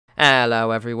Hello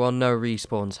everyone, no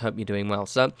respawns, hope you're doing well.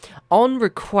 So, on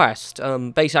request,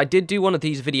 basically I did do one of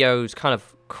these videos kind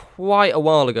of quite a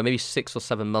while ago, maybe 6 or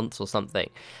 7 months or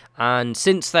something. And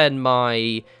since then,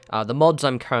 the mods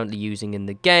I'm currently using in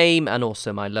the game and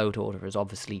also my load order has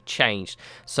obviously changed.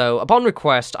 So upon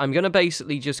request, I'm going to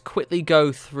basically just quickly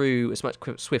go through as much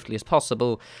swiftly as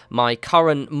possible my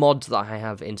current mods that I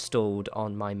have installed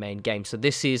on my main game. So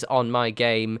this is on my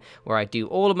game where I do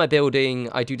all of my building.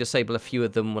 I do disable a few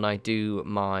of them when I do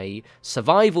my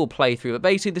survival playthrough, but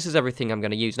basically this is everything I'm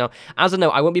going to use. Now, as a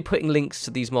note, I won't be putting links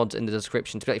to these mods in the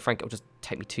description. To be frank, it'll just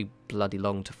take me too bloody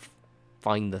long to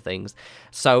find the things.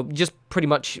 So just pretty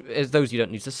much, as those you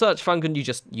don't use the search function, you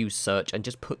just use search and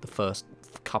just put the first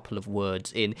couple of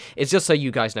words in. It's just so you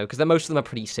guys know, because most of them are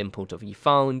pretty simple to be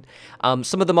found.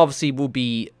 Some of them obviously will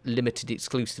be limited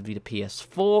exclusively to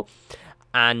PS4,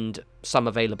 and some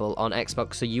available on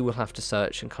Xbox, so you will have to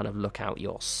search and kind of look out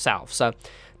yourself. So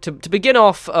to begin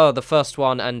off, the first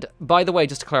one, and by the way,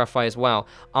 just to clarify as well,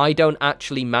 I don't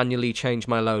actually manually change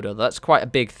my loader. That's quite a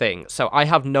big thing. So I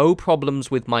have no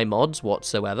problems with my mods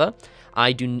whatsoever.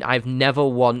 I've never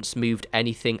once moved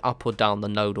anything up or down the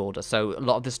load order, so a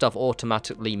lot of this stuff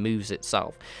automatically moves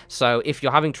itself. So if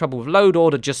you're having trouble with load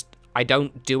order, I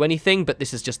don't do anything, but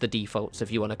this is just the default. So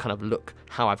if you want to kind of look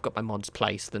how I've got my mods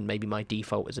placed, then maybe my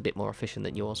default is a bit more efficient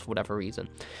than yours for whatever reason.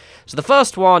 So the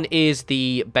first one is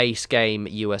the base game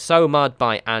USO mod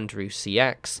by Andrew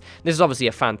CX. This is obviously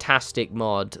a fantastic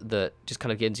mod that just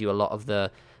kind of gives you a lot of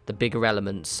the bigger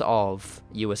elements of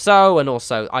USO, and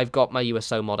also I've got my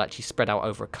USO mod actually spread out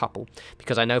over a couple,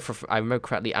 because I know I remember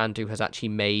correctly, Andrew has actually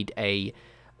made a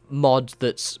mod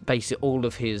that's basically all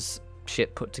of his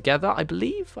shit put together, I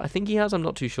believe. I think he has, I'm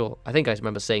not too sure. I think I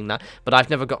remember saying that, but I've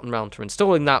never gotten around to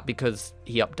installing that because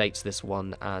he updates this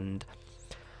one and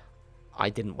I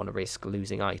didn't want to risk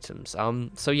losing items.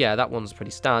 So yeah, that one's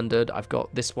pretty standard. I've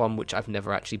got this one which I've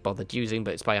never actually bothered using,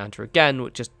 but it's by Andrew again,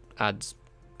 which just adds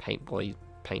paint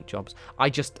jobs. I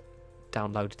just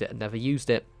downloaded it and never used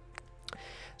it.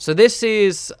 So this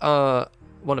is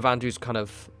one of Andrew's kind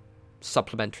of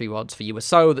supplementary mods for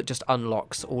USO that just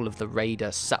unlocks all of the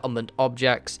raider settlement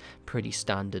objects. Pretty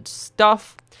standard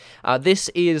stuff. This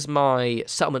is my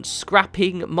settlement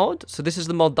scrapping mod. So this is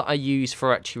the mod that I use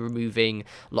for actually removing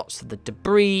lots of the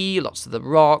debris, lots of the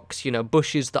rocks,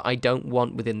 bushes that I don't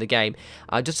want within the game.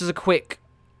 Just as a quick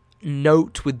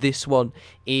note with this one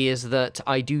is that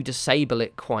I do disable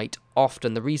it quite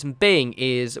often. The reason being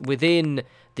is within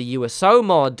the USO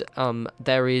mod,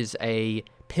 there is a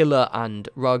pillar and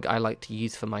rug I like to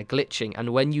use for my glitching, and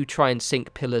when you try and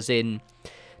sink pillars in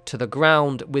to the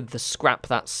ground with the scrap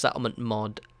that settlement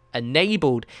mod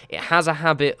enabled, it has a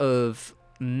habit of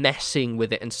messing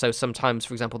with it, and so sometimes,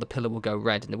 for example, the pillar will go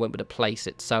red and it won't be able to place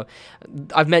it. So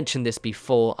I've mentioned this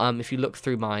before. If you look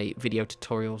through my video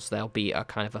tutorials, there'll be a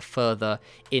kind of a further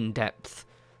in-depth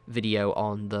video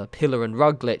on the pillar and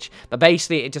rug glitch, but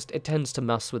basically it tends to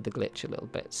mess with the glitch a little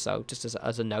bit. So just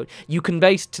as a note, you can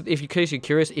if you're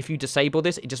curious, if you disable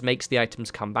this, it just makes the items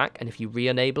come back, and if you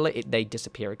re-enable it, they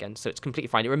disappear again. So it's completely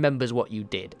fine. It remembers what you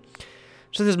did.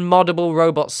 So there's moddable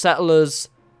robot settlers.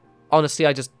 Honestly,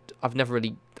 I've never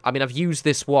really, I've used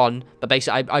this one, but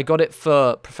basically I got it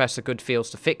for Professor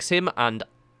Goodfields to fix him, and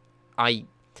I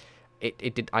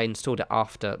installed it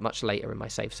after, much later in my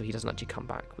save, so he doesn't actually come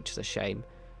back, which is a shame.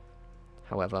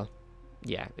 However,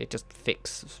 yeah, it just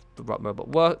fixes the robot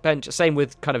workbench. Same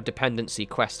with kind of dependency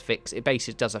quest fix. It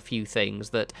basically does a few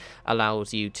things that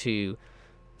allows you to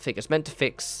fix. It's meant to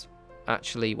fix,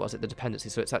 actually, was it the dependency?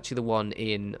 So it's actually the one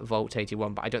in Vault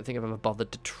 81, but I don't think I've ever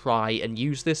bothered to try and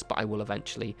use this, but I will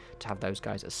eventually to have those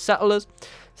guys as settlers.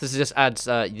 So this just adds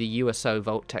the USO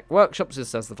Vault Tech Workshops.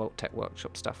 This does the Vault Tech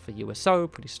Workshop stuff for USO,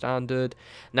 pretty standard.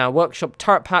 Now, Workshop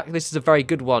Turret Pack, this is a very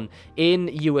good one. In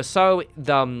USO,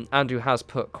 Andrew has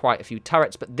put quite a few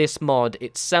turrets, but this mod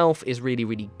itself is really,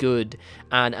 really good,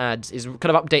 and is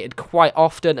kind of updated quite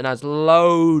often and adds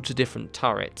loads of different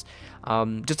turrets.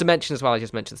 Just to mention as well, I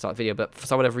just mentioned at the start of the video, but for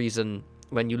some whatever reason,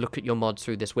 when you look at your mods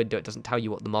through this window, it doesn't tell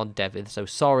you what the mod dev is. So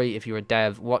sorry if you're a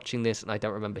dev watching this and I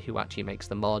don't remember who actually makes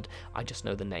the mod. I just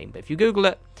know the name. But if you Google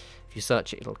it, if you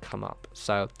search it, it'll come up.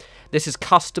 So this is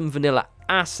custom vanilla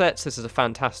assets. This is a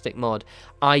fantastic mod.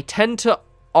 I tend to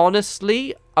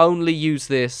honestly only use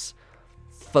this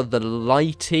for the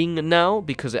lighting now,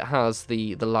 because it has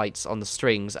the lights on the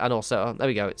strings, and also there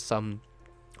we go. It's oh,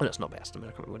 no, it's not best. I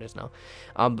can't remember what it is now.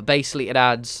 But basically, it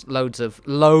adds loads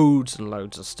and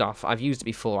loads of stuff. I've used it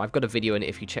before. I've got a video in it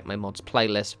if you check my mods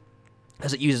playlist,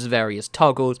 as it uses various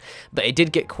toggles, but it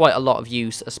did get quite a lot of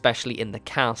use, especially in the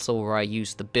castle where I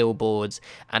used the billboards,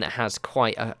 and it has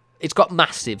quite a it's got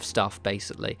massive stuff,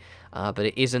 basically, but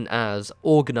it isn't as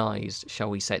organised, shall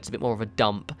we say. It's a bit more of a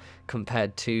dump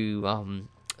compared to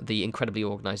the incredibly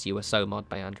organised USO mod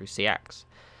by Andrew CX.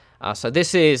 So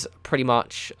this is pretty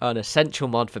much an essential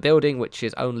mod for building, which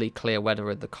is only clear weather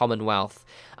in the Commonwealth.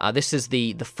 This is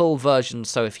the full version,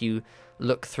 so if you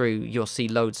look through, you'll see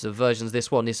loads of versions. This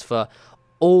one is for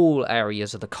all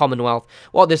areas of the Commonwealth.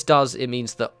 What this does, it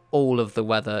means that all of the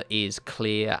weather is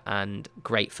clear and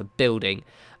great for building.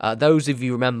 Those of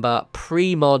you remember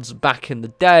pre-mods back in the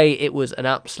day, it was an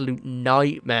absolute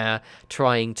nightmare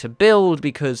trying to build,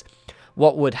 because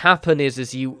what would happen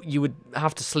is you would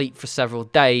have to sleep for several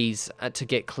days to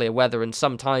get clear weather, and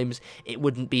sometimes it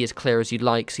wouldn't be as clear as you'd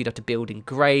like, so you'd have to build in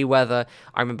grey weather.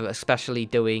 I remember especially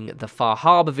doing the Far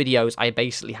Harbour videos, I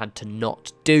basically had to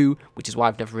not do, which is why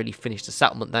I've never really finished a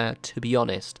settlement there, to be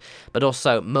honest. But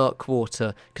also,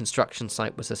 Mirkwater construction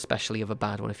site was especially of a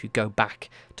bad one. If you go back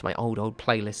to my old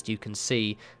playlist, you can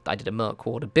see that I did a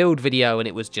Mirkwater build video, and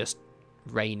it was just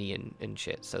rainy and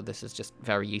shit, so this is just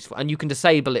very useful, and you can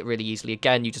disable it really easily.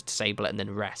 Again, you just disable it and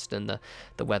then rest, and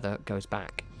the weather goes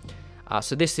back.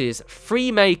 So this is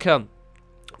Freemaker,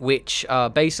 which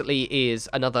basically is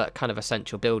another kind of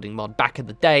essential building mod. Back in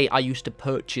the day, I used to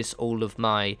purchase all of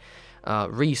my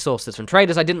resources from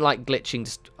traders. I didn't like glitching,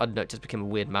 I don't know, it just became a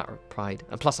weird matter of pride,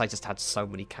 and plus I just had so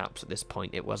many caps at this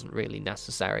point, it wasn't really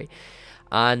necessary.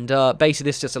 And basically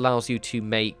this just allows you to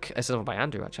make, it's not by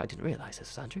Andrew actually, I didn't realise this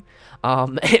was Andrew.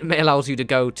 It allows you to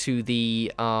go to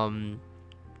the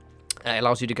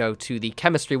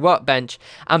chemistry workbench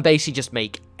and basically just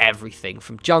make everything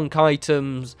from junk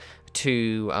items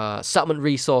to settlement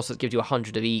resources, gives you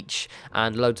 100 of each,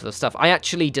 and loads of other stuff. I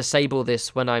actually disable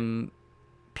this when I'm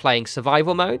playing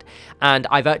survival mode, and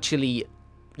I've actually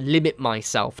limit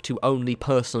myself to only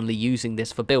personally using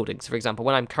this for building. So for example,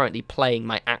 when I'm currently playing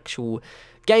my actual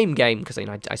game, because you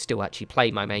know, I still actually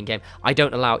play my main game, I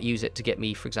don't use it to get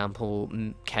me, for example,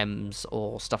 chems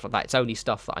or stuff like that. It's only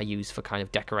stuff that I use for kind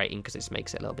of decorating, because it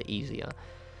makes it a little bit easier.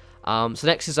 So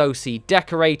next is OC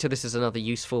Decorator. This is another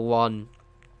useful one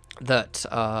that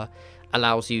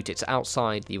allows you to, it's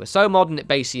outside the USO mod, and it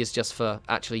basically is just for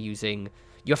actually using,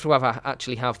 you have to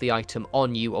actually have the item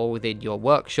on you or within your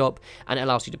workshop, and it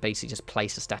allows you to basically just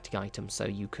place a static item so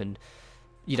you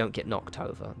don't get knocked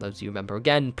over. Those of you remember,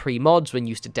 again, pre-mods, when you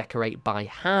used to decorate by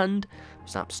hand, it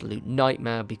was an absolute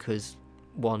nightmare, because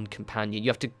one companion,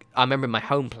 I remember in my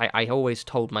home play, I always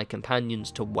told my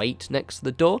companions to wait next to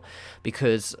the door,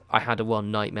 because I had a one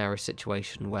nightmarish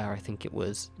situation where I think it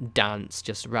was Dance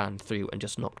just ran through and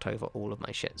just knocked over all of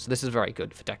my shit. So this is very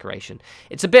good for decoration.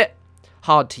 It's a bit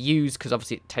hard to use, because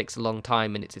obviously it takes a long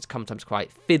time, and it's sometimes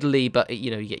quite fiddly, but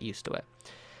you get used to it.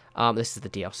 This is the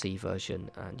DLC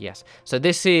version, and yes. So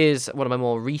this is one of my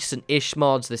more recent-ish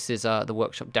mods. This is the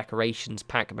Workshop Decorations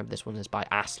pack. I remember this one is by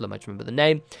Aslam, I just remember the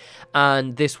name.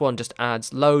 And this one just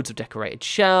adds loads of decorated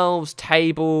shelves,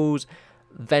 tables,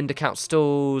 vendor count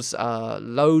stalls,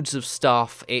 loads of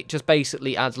stuff. It just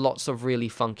basically adds lots of really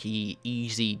funky,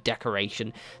 easy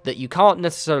decoration that you can't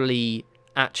necessarily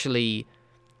actually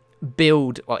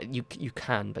build, well, you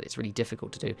can, but it's really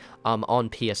difficult to do on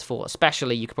PS4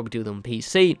 especially. You could probably do them on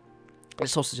PC.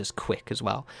 It's also just quick as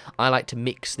well. I like to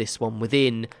mix this one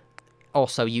within,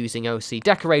 also using OC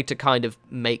Decorator to kind of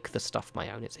make the stuff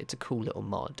my own. It's a cool little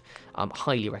mod.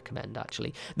 Highly recommend,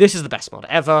 actually. This is the best mod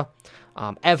ever.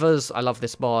 Evers, I love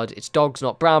this mod. It's dogs,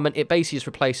 not Brahmin. It basically just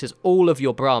replaces all of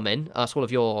your Brahmin, so all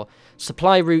of your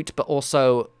supply route, but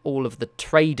also all of the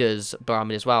traders'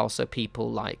 Brahmin as well. So people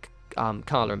like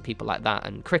Carla and people like that,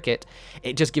 and Cricket,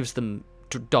 it just gives them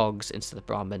dogs instead of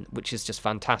Brahmin, which is just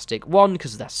fantastic. One,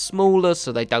 because they're smaller,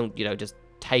 so they don't, just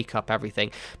take up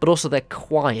everything, but also they're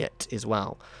quiet as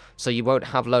well. So you won't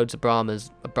have loads of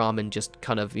Brahmin just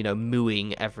kind of,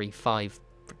 mooing every 5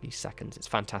 seconds. It's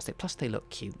fantastic. Plus, they look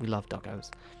cute. We love doggos.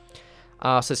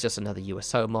 So it's just another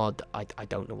USO mod. I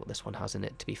don't know what this one has in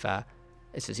it, to be fair.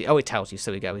 It says, it tells you.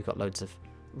 So we go. We've got loads of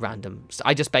random. So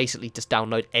I just basically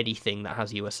download anything that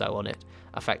has USO on it,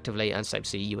 effectively. And same,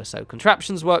 see, USO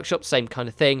Contraptions Workshop, same kind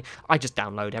of thing. I just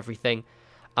download everything.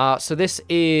 So this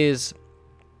is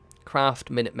Craft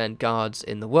Minutemen Guards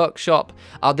in the workshop.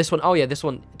 This one, this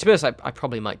one, to be honest, I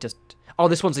probably might just... Oh,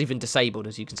 this one's even disabled,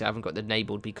 as you can see. I haven't got it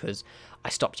enabled because I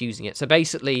stopped using it. So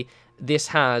basically, this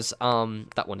has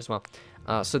that one as well.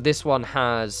 So this one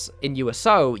has, in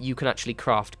USO, you can actually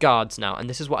craft guards now. And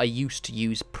this is what I used to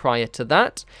use prior to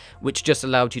that, which just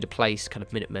allowed you to place kind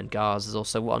of Minutemen guards. There's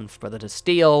also one for Brother to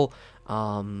Steal.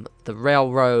 the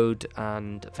railroad,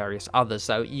 and various others.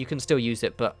 So you can still use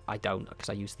it, but I don't, because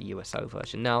I use the USO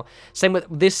version. Now, same with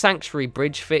this Sanctuary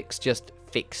Bridge fix, just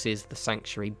fixes the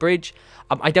Sanctuary Bridge.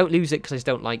 I don't lose it because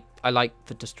I like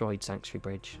the destroyed Sanctuary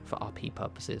Bridge for RP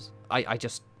purposes. I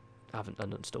just haven't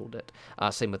uninstalled it.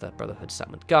 Same with the Brotherhood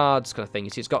Settlement Guards kind of thing. You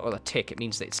see, it's got a tick. It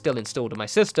means that it's still installed in my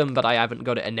system, but I haven't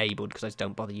got it enabled because I just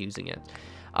don't bother using it.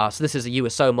 So this is a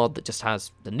USO mod that just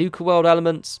has the Nuka World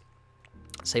elements.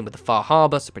 Same with the Far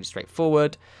Harbour, so pretty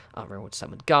straightforward. Railroad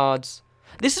Settlement Guards.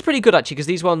 This is pretty good, actually, because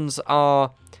these ones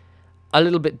are a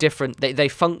little bit different. They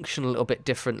function a little bit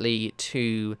differently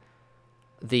to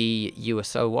the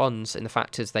USO ones. And the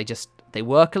fact is, they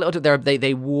work a little bit.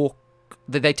 They walk.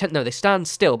 They stand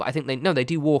still, but I think they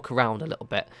do walk around a little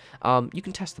bit. You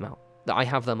can test them out. I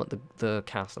have them at the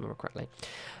castle, if I remember correctly.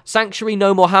 Sanctuary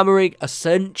No More Hammering,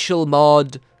 essential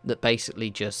mod that basically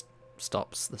just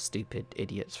stops the stupid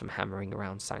idiots from hammering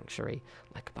around Sanctuary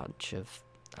like a bunch of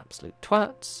absolute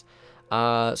twats.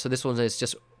 So this one is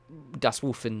just Das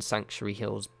Wolfen Sanctuary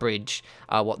Hills Bridge.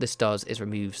 What this does is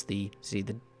removes the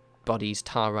bodies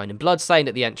Tarine and Bloodstain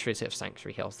at the entrance of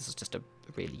Sanctuary Hills. This is just a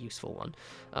really useful one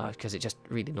because it just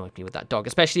really annoyed me with that dog,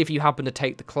 especially if you happen to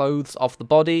take the clothes off the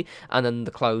body and then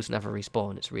the clothes never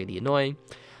respawn. It's really annoying.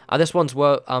 This one's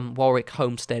Warwick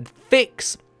Homestead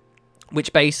Fix,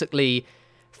 which basically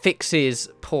fixes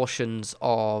portions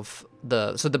of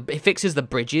it fixes the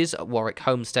bridges at Warwick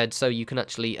Homestead, so you can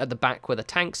actually, at the back where the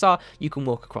tanks are, you can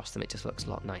walk across them. It just looks a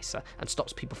lot nicer and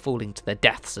stops people falling to their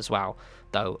deaths as well,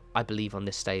 though I believe on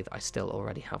this day that I still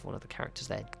already have one of the characters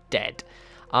there dead.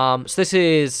 So this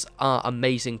is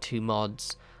amazing 2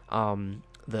 mods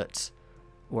that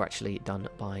were actually done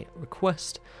by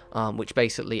request, which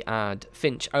basically add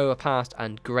Finch Overpass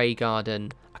and Grey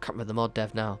Garden. I can't remember the mod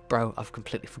dev now. Bro, I've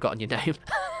completely forgotten your name.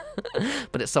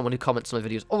 But it's someone who comments on my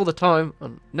videos all the time,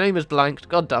 and name is blanked,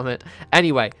 god damn it.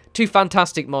 Anyway, 2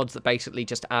 fantastic mods that basically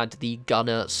just add the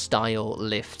gunner style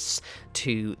lifts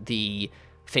to the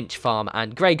Finch Farm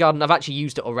and Grey Garden. I've actually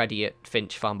used it already at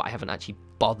Finch Farm, but I haven't actually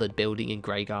bothered building in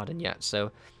Grey Garden yet,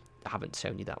 so I haven't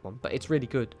shown you that one. But it's really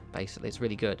good, basically. It's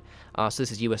really good. So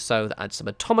this is USO that adds some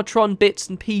automatron bits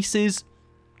and pieces.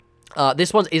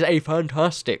 This one is a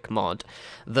fantastic mod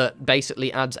that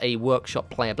basically adds a workshop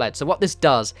player bed. So what this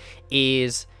does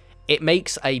is it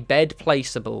makes a bed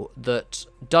placeable that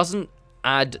doesn't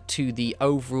add to the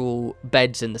overall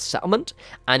beds in the settlement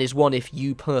and is one if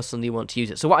you personally want to use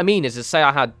it. So what I mean is say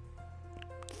I had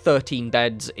 13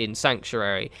 beds in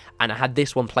Sanctuary and I had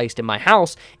this one placed in my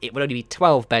house, it would only be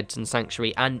 12 beds in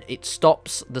Sanctuary, and it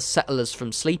stops the settlers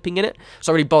from sleeping in it.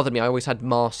 So it really bothered me. I always had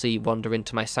Marcy wander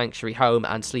into my Sanctuary home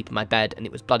and sleep in my bed, and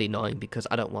it was bloody annoying because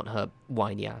I don't want her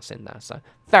whiny ass in there. So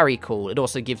very cool. It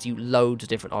also gives you loads of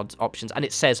different options, and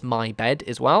it says my bed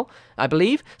as well, I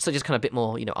believe, so just kind of a bit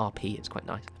more, you know, RP. It's quite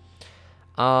nice.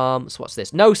 So what's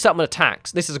this? No settlement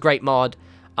attacks. This is a great mod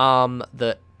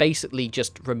that basically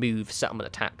just remove settlement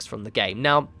attacks from the game.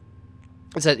 Now,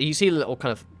 so you see a little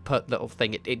kind of little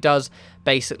thing. It does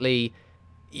basically,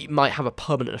 it might have a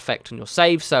permanent effect on your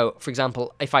save. So, for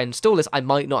example, if I install this, I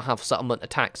might not have settlement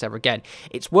attacks ever again.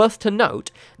 It's worth to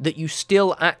note that you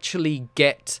still actually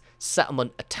get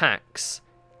settlement attacks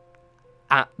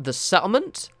at the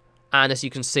settlement. And as you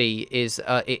can see,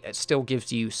 it still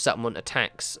gives you settlement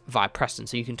attacks via Preston.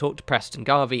 So you can talk to Preston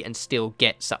Garvey and still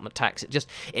get settlement attacks.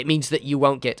 It means that you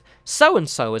won't get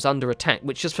so-and-so as under attack,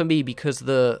 which just for me, because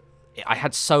I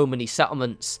had so many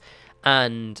settlements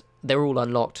and they're all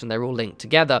unlocked and they're all linked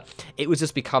together, it was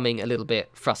just becoming a little bit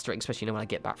frustrating, especially, you know, when I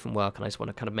get back from work and I just want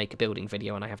to kind of make a building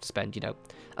video and I have to spend, you know,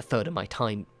 a third of my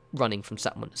time running from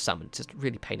settlement to settlement. It's just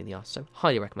really pain in the ass. So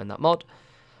highly recommend that mod.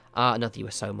 Another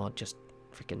USO mod, just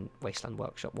freaking Wasteland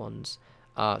Workshop ones.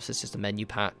 So it's just a menu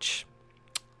patch.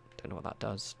 Don't know what that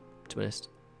does, to be honest.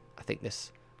 I think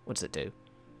this, what does it do?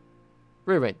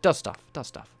 Really, does stuff.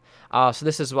 So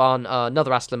this is one,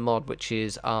 another Aslan mod, which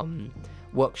is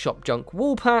Workshop Junk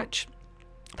Wall pack,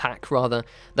 rather,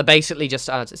 that basically just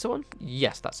adds, is that one?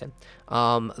 Yes, that's him.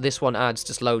 This one adds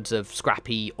just loads of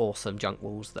scrappy, awesome junk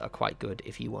walls that are quite good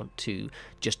if you want to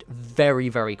just very,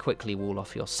 very quickly wall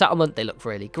off your settlement. They look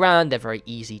really grand, they're very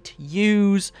easy to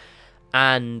use,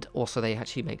 and also they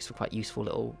actually make some quite useful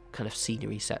little kind of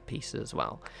scenery set pieces as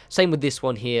well. Same with this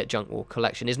one here, Junk Wall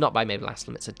Collection. It's not by Mabel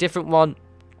Aslam, it's a different one.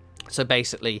 So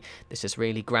basically, this is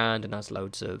really grand and has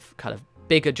loads of kind of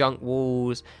bigger junk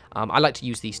walls. I like to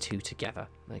use these 2 together.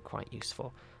 They're quite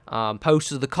useful.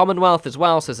 Posters of the Commonwealth as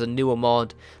well. So there's a newer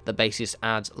mod that basically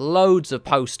adds loads of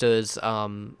posters,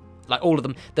 like all of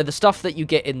them. They're the stuff that you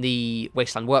get in the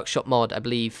Wasteland Workshop mod, I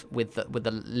believe, with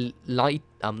the light,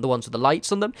 the ones with the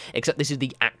lights on them. Except this is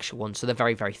the actual one, so they're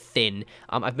very, very thin.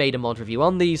 I've made a mod review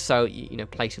on these, so you know,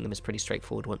 placing them is pretty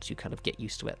straightforward once you kind of get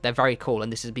used to it. They're very cool,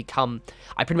 and this has become.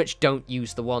 I pretty much don't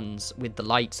use the ones with the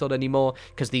lights on anymore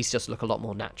because these just look a lot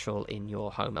more natural in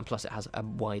your home, and plus it has a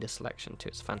wider selection too.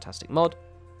 It's a fantastic mod.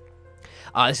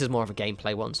 This is more of a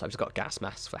gameplay one, so I've just got gas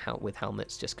masks with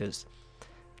helmets, just because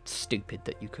it's stupid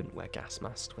that you couldn't wear gas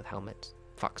masks with helmets.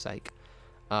 Fuck's sake.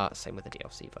 Same with the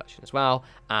DLC version as well.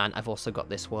 And I've also got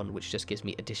this one, which just gives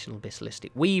me additional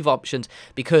ballistic weave options,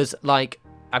 because, like,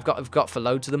 I've got for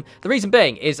loads of them. The reason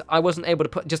being is I wasn't able to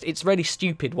put, it's really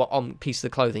stupid what on pieces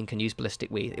of clothing can use ballistic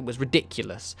weave. It was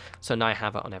ridiculous. So now I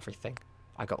have it on everything.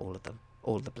 I got all of them.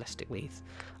 All the ballistic weave.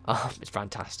 It's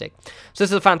fantastic. So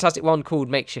this is a fantastic one called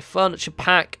Makeshift Furniture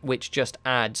Pack, which just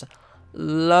adds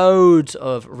loads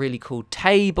of really cool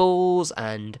tables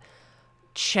and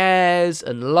chairs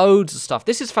and loads of stuff.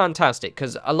 This is fantastic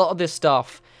because a lot of this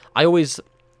stuff, I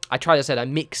try to say I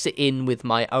mix it in with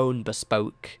my own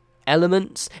bespoke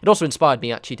elements. It also inspired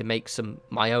me actually to make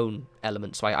my own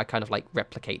elements, so I kind of like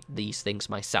replicate these things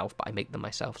myself, but I make them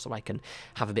myself so I can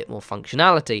have a bit more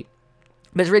functionality.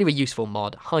 But it's a really, really useful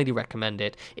mod. Highly recommend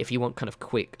it if you want kind of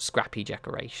quick, scrappy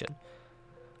decoration.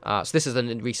 So this is a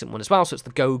recent one as well. So it's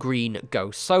the Go Green,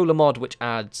 Go Solar mod, which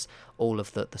adds all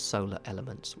of the solar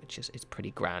elements, which is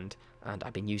pretty grand. And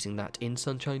I've been using that in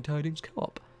Sunshine Tidings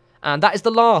Co-op. And that is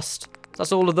the last. So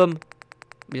that's all of them.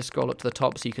 Let me just scroll up to the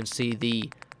top so you can see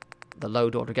the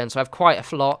load order again. So I have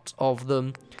quite a lot of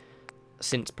them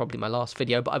since probably my last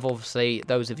video, but I've obviously,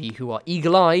 those of you who are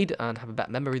eagle-eyed and have a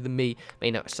better memory than me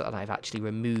may notice that I've actually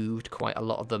removed quite a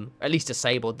lot of them, at least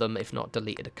disabled them, if not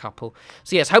deleted a couple.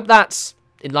 So yes, hope that's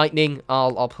enlightening.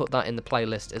 I'll put that in the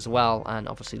playlist as well, and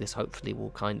obviously this hopefully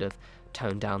will kind of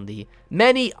tone down the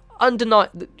many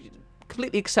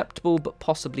completely acceptable, but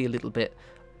possibly a little bit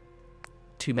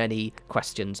too many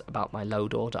questions about my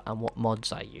load order and what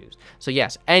mods I use. So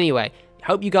yes, anyway,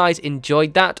 hope you guys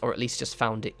enjoyed that, or at least just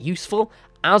found it useful.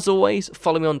 As always,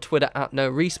 follow me on Twitter at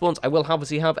norespawns. I will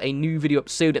obviously have a new video up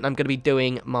soon, and I'm going to be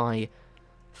doing my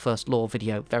first lore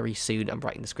video very soon. I'm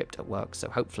writing the script at work, so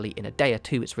hopefully in a day or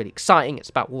two. It's really exciting. It's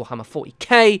about Warhammer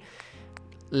 40k.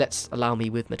 Let's allow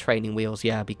me with my training wheels,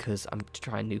 yeah, because I'm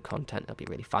trying new content. It'll be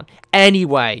really fun.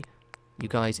 Anyway, you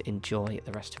guys enjoy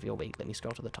the rest of your week. Let me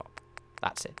scroll to the top.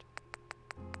 That's it.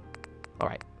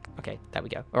 Alright. Okay, there we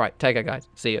go. Alright, take care, guys.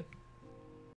 See you.